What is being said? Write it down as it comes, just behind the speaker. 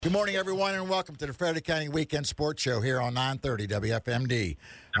Good morning, everyone, and welcome to the Frederick County Weekend Sports Show here on 930 WFMD.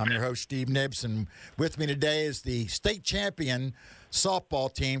 I'm your host, Steve Nibbs, and with me today is the state champion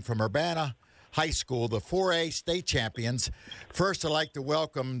softball team from Urbana High School, the 4A state champions. First, I'd like to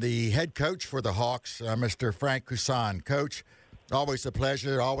welcome the head coach for the Hawks, Mr. Frank Cousin. Coach, always a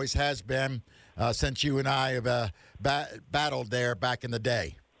pleasure, always has been since you and I have battled there back in the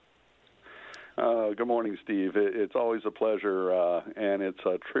day. Good morning, Steve. It's always a pleasure, and it's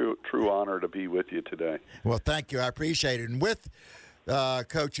a true honor to be with you today. Well, thank you. I appreciate it. And with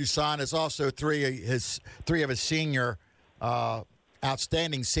Coach Cousin is also three of his senior,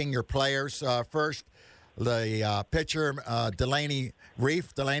 outstanding senior players. First, the pitcher, Delaney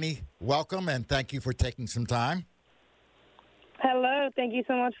Reef. Delaney, welcome, and thank you for taking some time. Hello. Thank you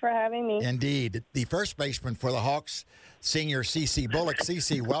so much for having me. Indeed. The first baseman for the Hawks, senior C.C. Bullock.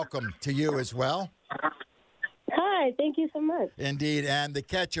 C.C., welcome to you as well. Hi. Thank you so much. Indeed. And the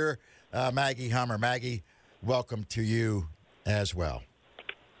catcher, Maggie Hummer. Maggie, welcome to you as well.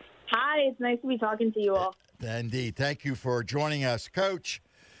 Hi. It's nice to be talking to you all. Indeed. Thank you for joining us. Coach,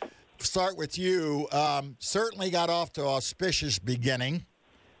 start with you. Certainly got off to an auspicious beginning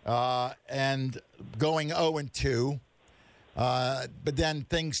and going 0-2. But then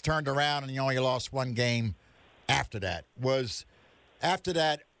things turned around and you only lost one game after that. After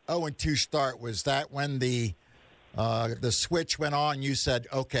that 0-2 start, was that when the switch went on? You said,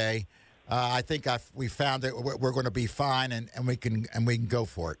 "Okay, I think we found it. We're going to be fine, and we can go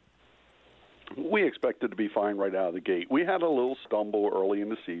for it." We expected to be fine right out of the gate. We had a little stumble early in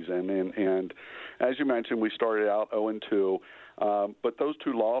the season, and as you mentioned, we started out 0-2. But those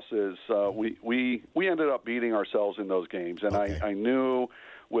two losses, we ended up beating ourselves in those games. And okay. I knew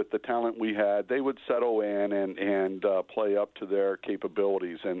with the talent we had, they would settle in and play up to their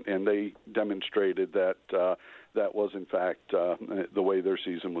capabilities. And they demonstrated that that was, in fact, the way their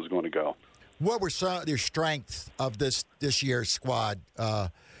season was going to go. What were some of your strengths of this year's squad,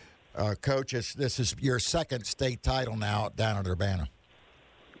 Coach? This is your second state title now down at Urbana.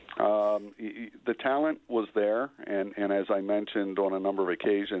 The talent was there, and as I mentioned on a number of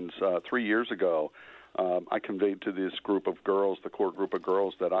occasions, 3 years ago, I conveyed to this group of girls, the core group of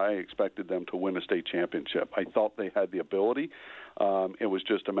girls, that I expected them to win a state championship. I thought they had the ability. It was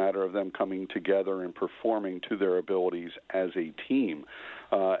just a matter of them coming together and performing to their abilities as a team.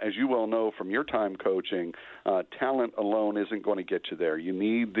 As you well know from your time coaching, talent alone isn't going to get you there. You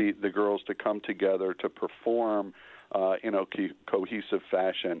need the girls to come together to perform in a cohesive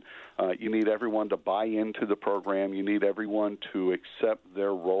fashion. You need everyone to buy into the program. You need everyone to accept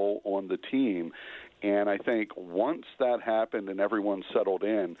their role on the team. And I think once that happened and everyone settled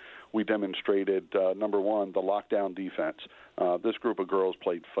in, we demonstrated, number one, the lockdown defense. This group of girls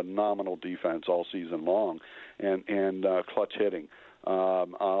played phenomenal defense all season long and clutch hitting.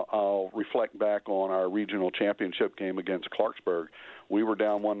 I'll reflect back on our regional championship game against Clarksburg. We were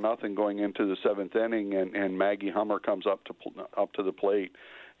down 1-0 going into the seventh inning, and Maggie Hummer comes up to the plate,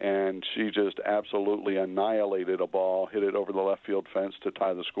 and she just absolutely annihilated a ball, hit it over the left field fence to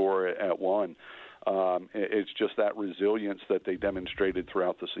tie the score at 1. It's just that resilience that they demonstrated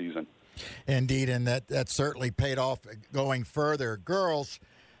throughout the season. Indeed, and that certainly paid off going further. Girls,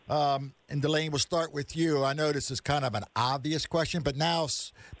 and Delaney, we'll start with you. I know this is kind of an obvious question, but now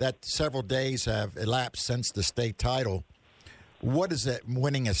that several days have elapsed since the state title, what is it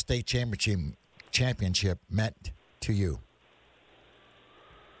winning a state championship meant to you?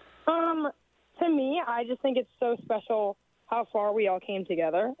 To me, I just think it's so special how far we all came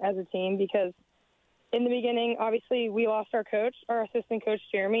together as a team, because in the beginning, obviously, we lost our assistant coach,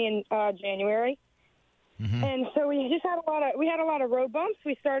 Jeremy, in January. Mm-hmm. And so we just had a lot of road bumps.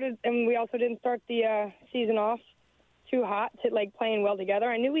 We started, and we also didn't start the season off too hot to playing well together.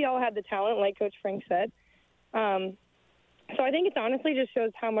 I knew we all had the talent, like Coach Frank said. So I think it honestly just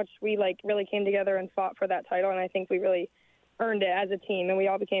shows how much we really came together and fought for that title, and I think we really earned it as a team, and we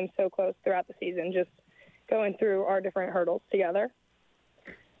all became so close throughout the season, just going through our different hurdles together.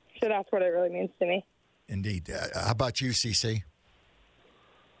 So that's what it really means to me. Indeed. How about you, CC?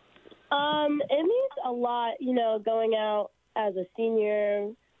 It means a lot, going out as a senior,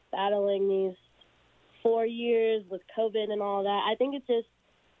 battling these 4 years with COVID and all that. I think it just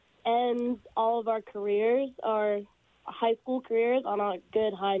ends all of our careers, our high school careers, on a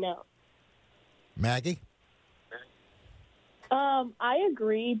good high note. Maggie? I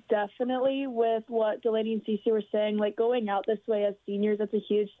agree definitely with what Delaney and Cece were saying. Going out this way as seniors, that's a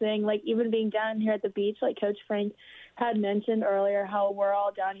huge thing. Even being down here at the beach, like Coach Frank had mentioned earlier, how we're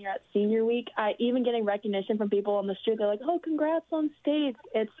all down here at senior week. Even getting recognition from people on the street, they're like, "Oh, congrats on state."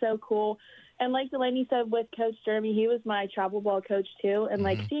 It's so cool. And like Delaney said with Coach Jeremy, he was my travel ball coach too. And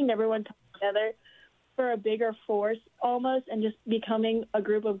like seeing everyone come together for a bigger force almost, and just becoming a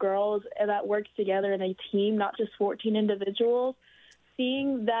group of girls that works together in a team, not just 14 individuals,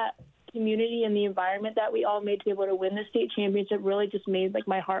 seeing that community and the environment that we all made to be able to win the state championship really just made like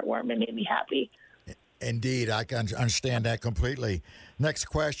my heart warm and made me happy. Indeed, I can understand that completely. Next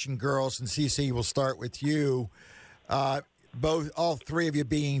question, girls, and CC, we'll start with you. All three of you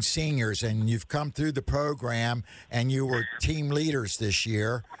being seniors, and you've come through the program, and you were team leaders this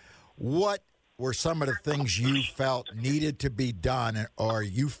year. What were some of the things you felt needed to be done, or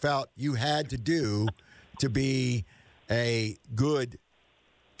you felt you had to do to be a good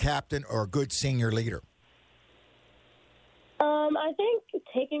captain or a good senior leader? I think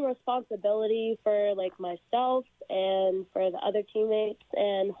taking responsibility for like myself and for the other teammates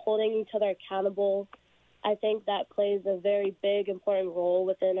and holding each other accountable, I think that plays a very big, important role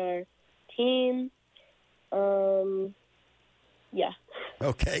within our team. Yeah.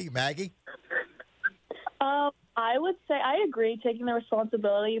 Okay, Maggie? I would say I agree taking the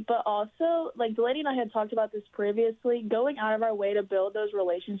responsibility, but also, like Delaney and I had talked about this previously, going out of our way to build those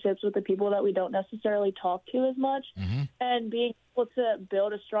relationships with the people that we don't necessarily talk to as much, and being able to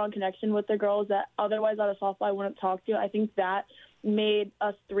build a strong connection with the girls that otherwise out of softball I wouldn't talk to. I think that made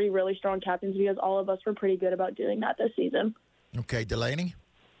us three really strong captains because all of us were pretty good about doing that this season. Okay, Delaney?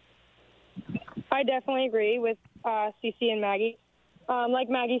 I definitely agree with CC and Maggie. Like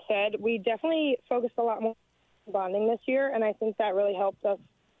Maggie said, we definitely focused a lot more on bonding this year, and I think that really helped us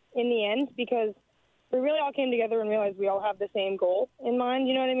in the end because we really all came together and realized we all have the same goal in mind,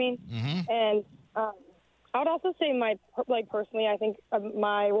 you know what I mean? And I would also say personally, I think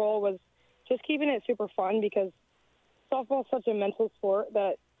my role was just keeping it super fun because softball is such a mental sport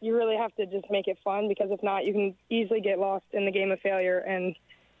that you really have to just make it fun because if not, you can easily get lost in the game of failure and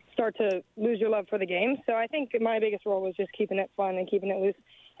start to lose your love for the game. So I think my biggest role was just keeping it fun and keeping it loose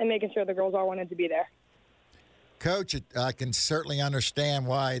and making sure the girls all wanted to be there. Coach, I can certainly understand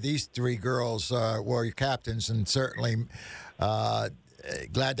why these three girls were your captains, and certainly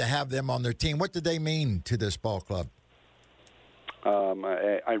glad to have them on their team. What did they mean to this ball club?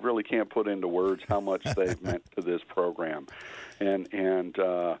 I really can't put into words how much they've meant to this program. And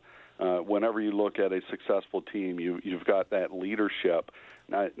whenever you look at a successful team, you've got that leadership,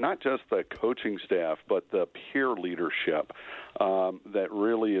 not just the coaching staff, but the peer leadership that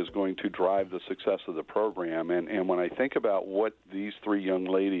really is going to drive the success of the program. And when I think about what these three young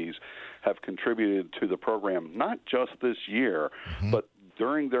ladies have contributed to the program, not just this year, but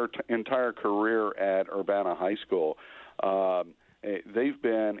during their entire career at Urbana High School, they've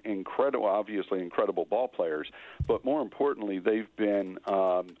been obviously incredible ball players, but more importantly, they've been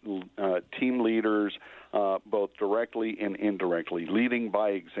team leaders, both directly and indirectly, leading by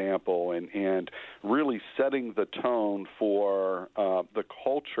example and really setting the tone for the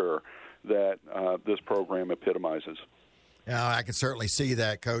culture that this program epitomizes. Yeah, I can certainly see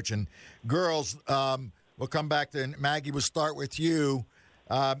that, Coach. And girls, we'll come back to Maggie. We'll start with you.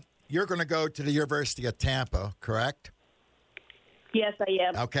 You're going to go to the University of Tampa, correct? Yes, I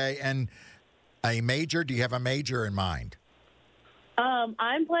am. Okay, and a major? Do you have a major in mind?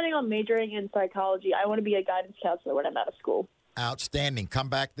 I'm planning on majoring in psychology. I want to be a guidance counselor when I'm out of school. Outstanding. Come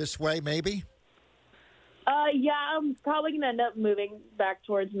back this way, maybe? Yeah, I'm probably going to end up moving back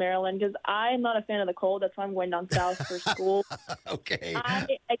towards Maryland because I'm not a fan of the cold. That's why I'm going down south for school. Okay. I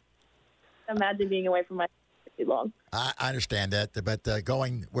imagine being away from my too long. I understand that, but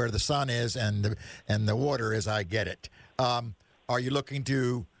going where the sun is and the water is, I get it. Are you looking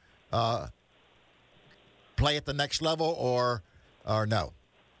to play at the next level or no?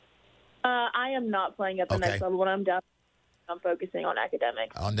 I am not playing at the next level. When I'm done, I'm focusing on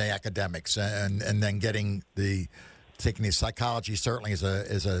academics. On the academics, and then taking the psychology certainly is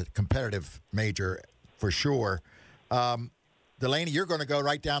a competitive major for sure. Delaney, you're going to go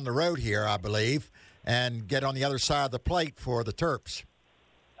right down the road here, I believe, and get on the other side of the plate for the Terps.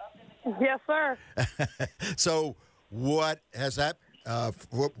 Yes, sir. So, what has that?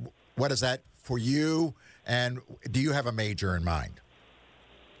 What is that for you? And do you have a major in mind?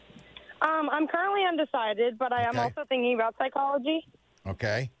 I'm currently undecided, but I am also thinking about psychology.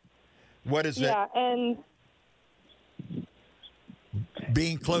 Okay. What is it? Yeah, and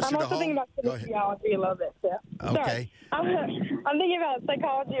being closer to home. I'm also thinking about kinesiology a little bit. Yeah. Okay. Sorry. I'm thinking about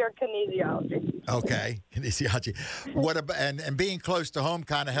psychology or kinesiology. Okay, kinesiology. What about and being close to home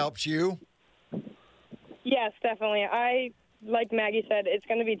kind of helps you? Yes, definitely. Like Maggie said, it's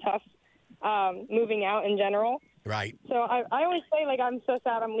going to be tough moving out in general. Right. So I always say, like, I'm so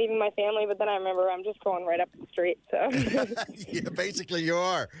sad I'm leaving my family, but then I remember I'm just going right up the street. So Yeah, basically you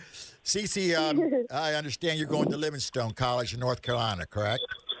are. Cece, I understand you're going to Livingstone College in North Carolina, correct?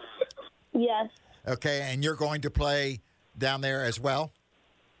 Yes. Okay, and you're going to play down there as well?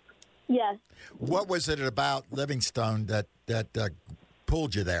 Yes. What was it about Livingstone that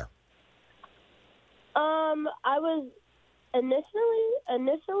pulled you there? I was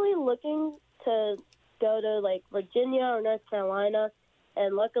initially looking to go to like Virginia or North Carolina,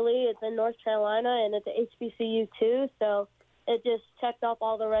 and luckily it's in North Carolina and it's a HBCU too, so it just checked off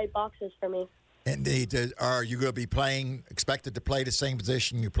all the right boxes for me. Indeed. Are you going to be expected to play the same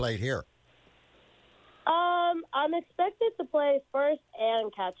position you played here? I'm expected to play first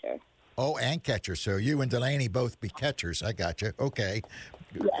and catcher. Oh, and catcher. So you and Delaney both be catchers. I got you. Okay.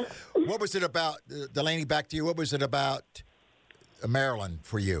 Yes. What was it about, Delaney, back to you, what was it about Maryland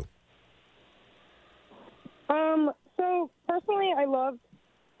for you? So personally, I loved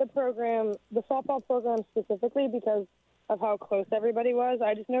the program, the softball program specifically, because of how close everybody was.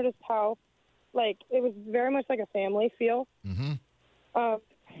 I just noticed how, like, it was very much like a family feel. Mm-hmm.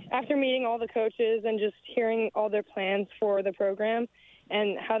 After meeting all the coaches and just hearing all their plans for the program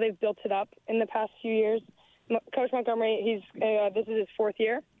and how they've built it up in the past few years, Coach Montgomery, this is his fourth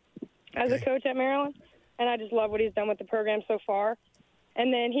year as a coach at Maryland, and I just love what he's done with the program so far.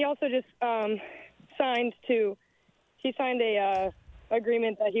 And then he also just signed a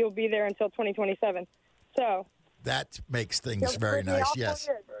agreement that he will be there until 2027. So that makes things very nice. Yes,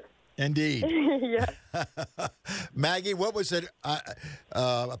 indeed. Yeah. Maggie, what was it?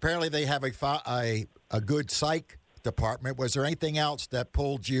 Apparently, they have a good psych department. Was there anything else that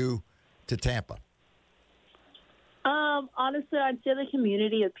pulled you to Tampa? Honestly, I'd say the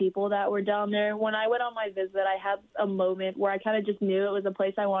community of people that were down there. When I went on my visit, I had a moment where I kind of just knew it was a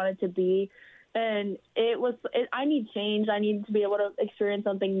place I wanted to be. And I need change. I need to be able to experience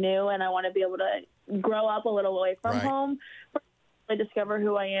something new, and I want to be able to grow up a little away from home, to discover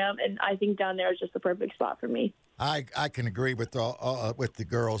who I am. And I think down there is just the perfect spot for me. I can agree with with the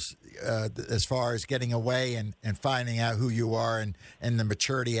girls as far as getting away and finding out who you are and the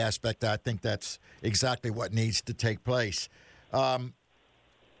maturity aspect. I think that's exactly what needs to take place. Cece,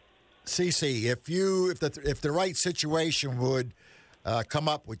 if the right situation would come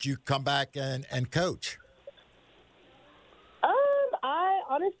up, would you come back and coach?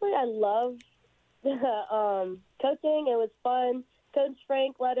 I love coaching. It was fun. Coach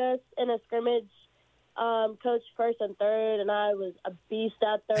Frank led us in a scrimmage, coach first and third, and I was a beast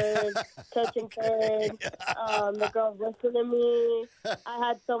at third, coaching third. The girls listened to me. I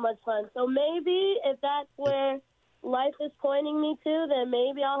had so much fun. So maybe if that's where life is pointing me to, then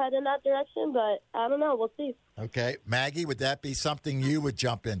maybe I'll head in that direction, but I don't know. We'll see. Okay. Maggie, would that be something you would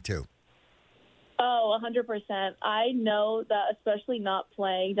jump into? Oh, 100%. I know that, especially not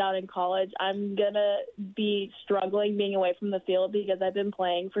playing down in college, I'm going to be struggling being away from the field because I've been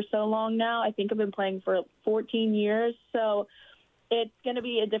playing for so long now. I think I've been playing for 14 years. So it's going to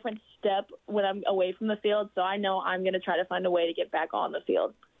be a different step when I'm away from the field. So I know I'm going to try to find a way to get back on the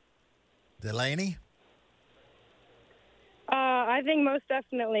field. Delaney? I think most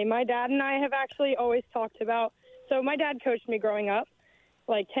definitely. My dad and I have actually always talked about, so my dad coached me growing up,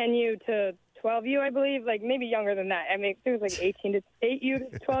 like 10U to 12U, I believe, like maybe younger than that. I mean, it was like 8U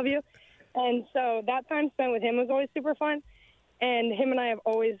to 12U. And so that time spent with him was always super fun. And him and I have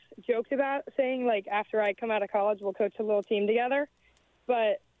always joked about saying, like, after I come out of college, we'll coach a little team together.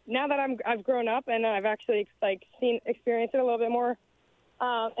 But now that I've grown up and I've actually, like, experienced it a little bit more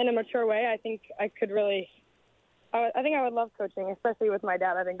in a mature way, I think I could really – I think I would love coaching, especially with my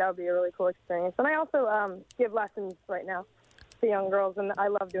dad. I think that would be a really cool experience. And I also give lessons right now to young girls, and I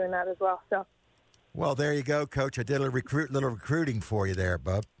love doing that as well. So, well, there you go, Coach. I did a little recruiting for you there,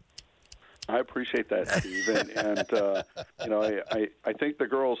 bub. I appreciate that, Steve. And I think the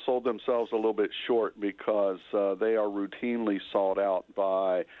girls sold themselves a little bit short because they are routinely sought out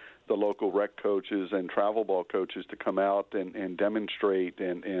by the local rec coaches and travel ball coaches to come out and demonstrate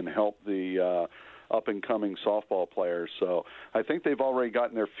and help the up-and-coming softball players. So I think they've already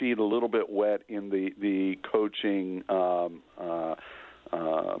gotten their feet a little bit wet in the coaching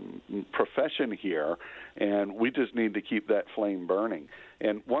profession here, and we just need to keep that flame burning.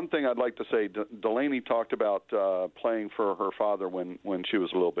 And one thing I'd like to say, Delaney talked about playing for her father when she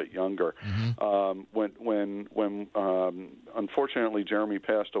was a little bit younger. Mm-hmm. When unfortunately Jeremy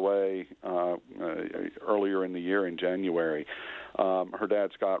passed away earlier in the year in January, her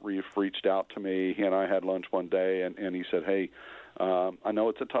dad Scott Reef reached out to me. He and I had lunch one day, and he said, "Hey, I know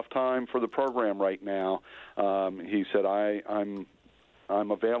it's a tough time for the program right now." He said, I'm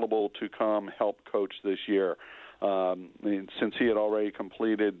available to come help coach this year. Since he had already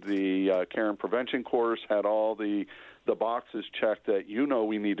completed the Caring Prevention course, had all the boxes checked that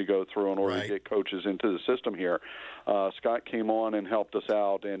we need to go through in order to get coaches into the system here. Scott came on and helped us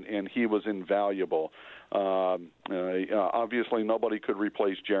out, and he was invaluable. Obviously, nobody could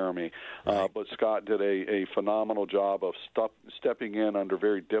replace Jeremy, but Scott did a phenomenal job of stepping in under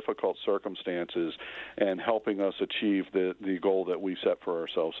very difficult circumstances and helping us achieve the goal that we set for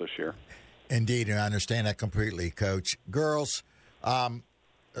ourselves this year. Indeed, and I understand that completely, Coach. Girls,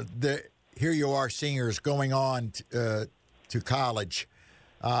 here you are, seniors, going on to college.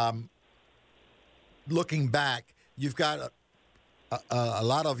 Looking back, you've got a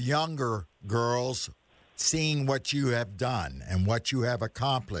lot of younger girls seeing what you have done and what you have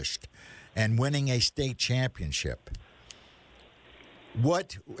accomplished and winning a state championship.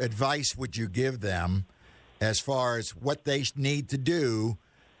 What advice would you give them as far as what they need to do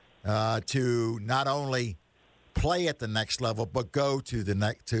to not only play at the next level, but go to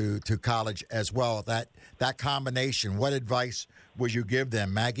the to college as well? That combination. What advice would you give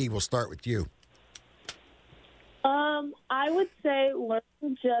them? Maggie, we'll start with you. I would say learn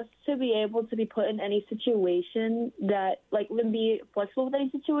just to be able to be put in any situation that, be flexible with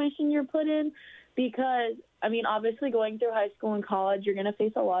any situation you're put in, because, obviously going through high school and college, you're going to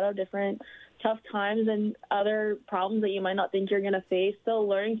face a lot of different tough times and other problems that you might not think you're going to face. So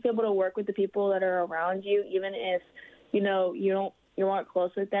learning to be able to work with the people that are around you, even if, you aren't close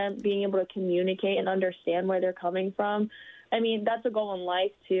with them, being able to communicate and understand where they're coming from. That's a goal in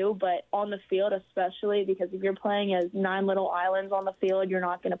life too, but on the field especially, because if you're playing as 9 little islands on the field, you're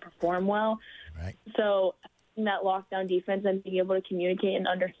not going to perform well. Right. So that lockdown defense and being able to communicate and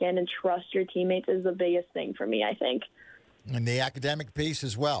understand and trust your teammates is the biggest thing for me, I think. And the academic piece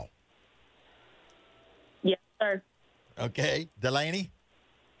as well. Yes, sir. Okay. Delaney?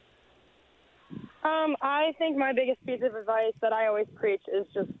 I think my biggest piece of advice that I always preach is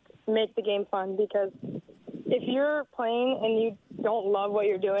just make the game fun, because if you're playing and you don't love what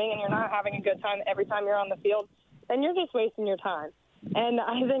you're doing and you're not having a good time every time you're on the field, then you're just wasting your time. And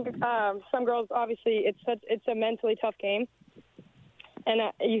I think some girls, obviously, it's a mentally tough game, and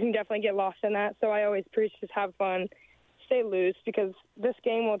you can definitely get lost in that. So I always preach just have fun, stay loose, because this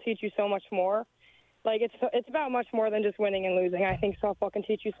game will teach you so much more. It's about much more than just winning and losing. I think softball can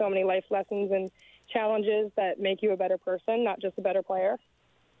teach you so many life lessons and challenges that make you a better person, not just a better player.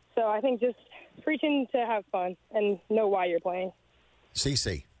 So I think just preaching to have fun and know why you're playing.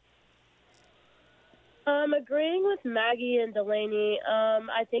 CC. Agreeing with Maggie and Delaney,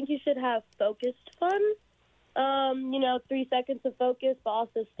 I think you should have focused fun. 3 seconds of focus, but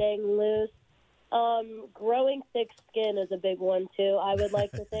also staying loose. Growing thick skin is a big one, too, I would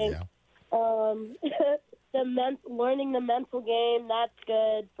like to think. Learning the mental game, that's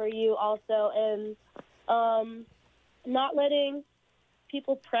good for you also. And not letting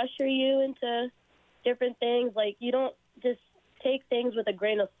people pressure you into different things. You don't just take things with a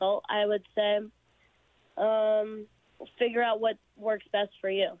grain of salt, I would say. Figure out what works best for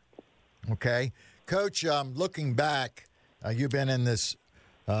you. Okay. Coach, looking back, you've been in this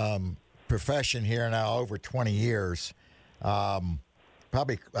profession here now over 20 years.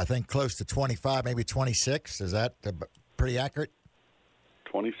 Probably, I think, close to 25, maybe 26. Is that pretty accurate?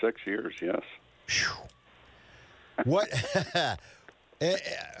 26 years, yes. What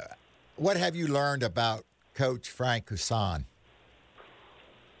have you learned about Coach Frank Husan?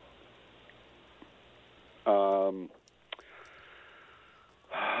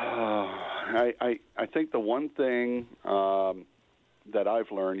 I think the one thing that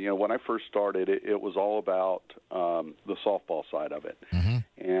I've learned, when I first started, it was all about the softball side of it. Mm-hmm.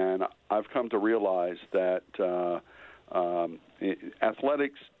 And I've come to realize that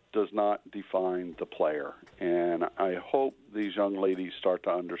athletics does not define the player. And I hope these young ladies start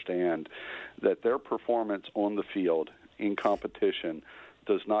to understand that their performance on the field in competition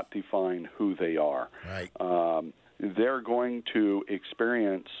does not define who they are. Right. They're going to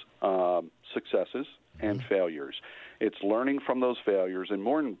experience successes and failures. It's learning from those failures, and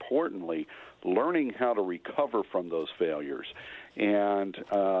more importantly, learning how to recover from those failures. And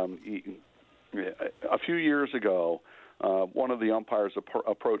a few years ago, one of the umpires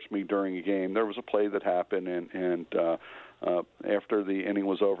approached me during a game. There was a play that happened, and after the inning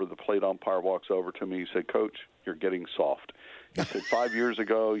was over, the plate umpire walks over to me. He said, "Coach, you're getting soft." He said, 5 years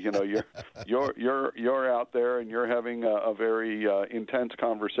ago, you're out there and you're having a very intense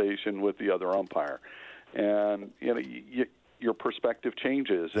conversation with the other umpire, and your perspective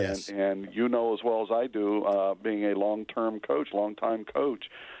changes. Yes. And as well as I do, being a long-time coach,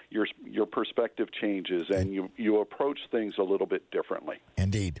 your perspective changes and you approach things a little bit differently.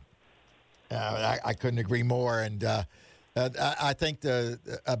 Indeed. I couldn't agree more. And I think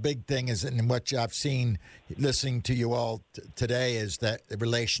a big thing is, and what I've seen listening to you all today, is that the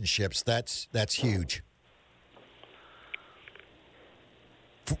relationships. That's huge.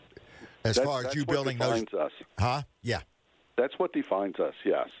 As far as you building those, us. Huh? Yeah. That's what defines us.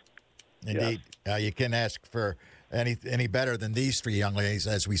 Yes. Indeed. Yes. You can't ask for any better than these three young ladies,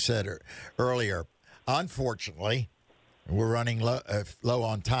 as we said earlier. Unfortunately, we're running low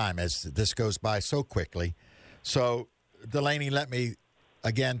on time as this goes by so quickly. So, Delaney, let me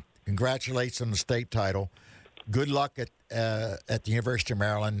again congratulate on the state title. Good luck at the University of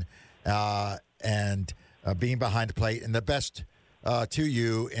Maryland and being behind the plate, and the best to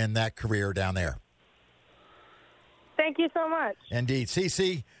you in that career down there. Thank you so much. Indeed.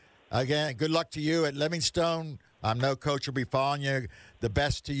 Cece, again, good luck to you at Livingstone. I know Coach will be following you. The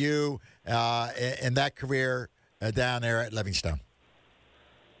best to you in that career down there at Livingstone.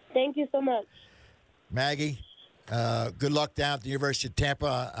 Thank you so much. Maggie, good luck down at the University of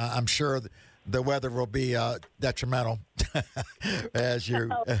Tampa. I'm sure the weather will be detrimental as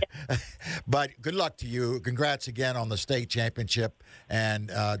you. But good luck to you. Congrats again on the state championship, and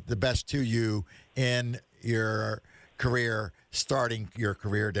the best to you in your career, starting your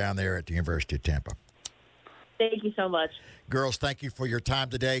career down there at the University of Tampa. Thank you so much. Girls, thank you for your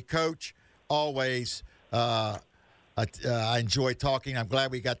time today. Coach, always I enjoy talking. I'm glad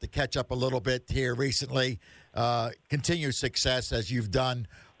we got to catch up a little bit here recently. Continued success as you've done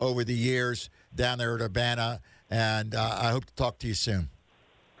over the years down there at Urbana, and I hope to talk to you soon.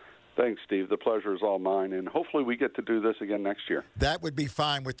 Thanks, Steve. The pleasure is all mine, and hopefully we get to do this again next year. That would be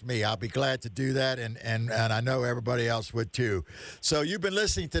fine with me. I'll be glad to do that, and I know everybody else would too. So you've been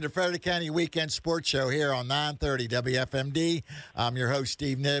listening to the Frederick County Weekend Sports Show here on 930 WFMD. I'm your host,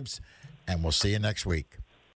 Steve Nibbs, and we'll see you next week.